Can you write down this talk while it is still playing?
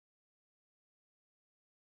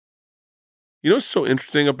You know what's so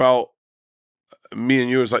interesting about me and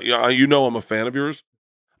you is like, you know, I'm a fan of yours.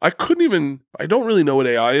 I don't really know what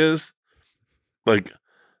AI is. Like,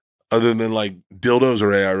 other than like dildos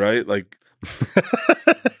or AI, right? Like,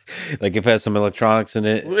 like if it has some electronics in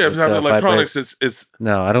it. if it has electronics, it's.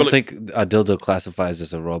 No, I don't think a dildo classifies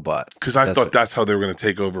as a robot. Because I thought that's how they were going to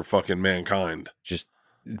take over fucking mankind. Just.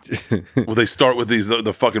 Well, they start with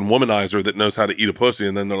the fucking womanizer that knows how to eat a pussy,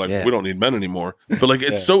 and then they're like, we don't need men anymore. But like,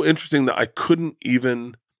 it's so interesting that I couldn't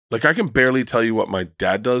even like, I can barely tell you what my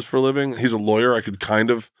dad does for a living. He's a lawyer. I could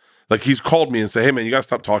kind of like, he's called me and say, hey man, you got to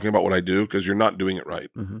stop talking about what I do because you're not doing it right.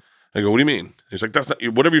 Mm-hmm. I go, what do you mean? He's like, that's not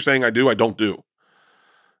whatever you're saying I do, I don't do.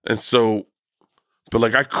 And so, but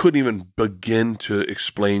like, I couldn't even begin to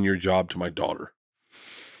explain your job to my daughter.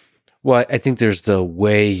 Well, I think there's the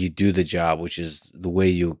way you do the job, which is the way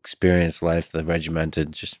you experience life, the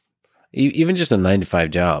regimented, just even just a 9-to-5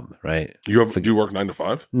 job, right? Do you work 9 to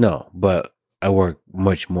 5? No, but I work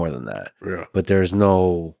much more than that. Yeah. But there's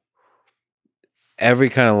every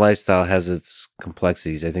kind of lifestyle has its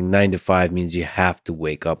complexities. I think 9 to 5 means you have to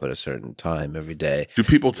wake up at a certain time every day. Do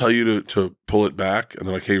people tell you to pull it back and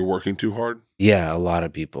they're like, hey, you're working too hard? Yeah, a lot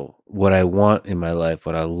of people. What I want in my life,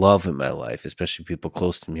 what I love in my life, especially people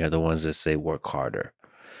close to me, are the ones that say work harder.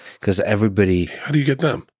 Because everybody... How do you get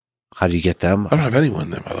them? How do you get them? I don't have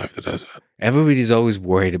anyone in my life that does that. Everybody's always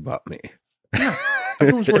worried about me. Yeah.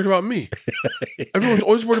 Everyone's worried about me. Everyone's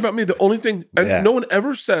always worried about me. The only thing, and no one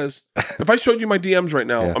ever says, if I showed you my DMs right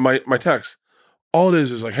now, on my text, all it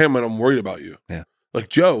is like, hey man, I'm worried about you. Yeah. Like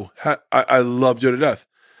Joe, I love Joe to death.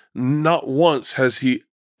 Not once has he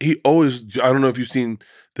always, I don't know if you've seen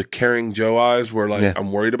the caring Joe eyes where like,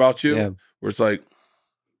 I'm worried about you. Yeah. Where it's like,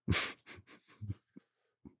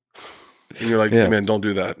 and you're like, hey man, don't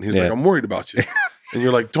do that. And he's like, I'm worried about you. And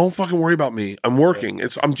you're like, don't fucking worry about me. I'm working.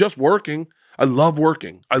 I'm just working. I love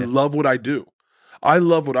working. I love what I do. I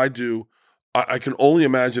love what I do. I can only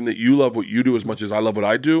imagine that you love what you do as much as I love what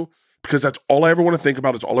I do, because that's all I ever want to think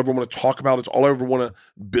about. It's all I ever want to talk about. It's all I ever want to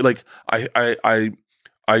be like.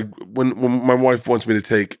 When my wife wants me to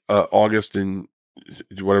take August and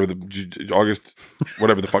whatever the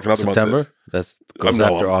fucking other September? month is. That's goes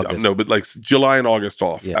after August. No, but like July and August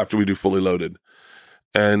off after we do Fully Loaded.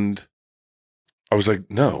 And I was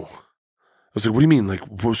like, no. I was like, what do you mean? Like,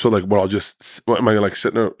 so like, what, am I like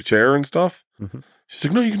sit in a chair and stuff? Mm-hmm. She's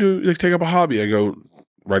like, no, you can do, like, take up a hobby. I go,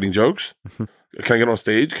 writing jokes? Mm-hmm. Can I get on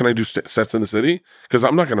stage? Can I do sets in the city? Because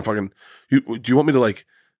I'm not going to fucking, do you want me to like,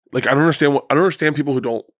 I don't understand people who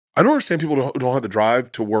don't have the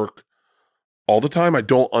drive to work all the time. I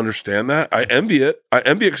don't understand that. I envy it.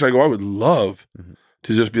 Because I would love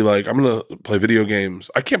to just be like, I'm going to play video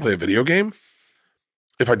games. I can't play a video game.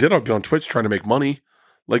 If I did, I'd be on Twitch trying to make money.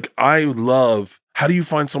 Like, I love, how do you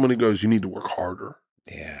find someone who goes, you need to work harder?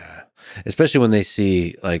 Yeah. Especially when they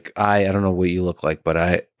see, like, I don't know what you look like, but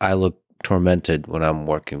I look tormented when I'm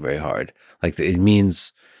working very hard. Like, it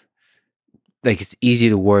means, like, it's easy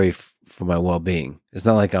to worry for my well-being. It's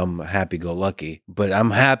not like I'm happy-go-lucky, but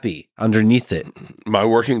I'm happy underneath it. My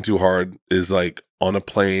working too hard is, like, on a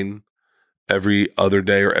plane every other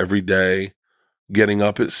day or every day, getting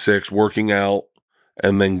up at 6, working out,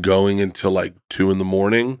 and then going until like 2 in the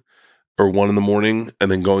morning or 1 in the morning, and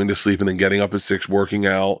then going to sleep, and then getting up at 6, working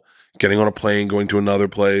out, getting on a plane, going to another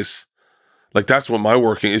place. Like, that's what my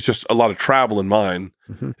working is. Just a lot of travel in mine.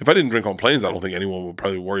 Mm-hmm. If I didn't drink on planes, I don't think anyone would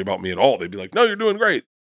probably worry about me at all. They'd be like, no, you're doing great.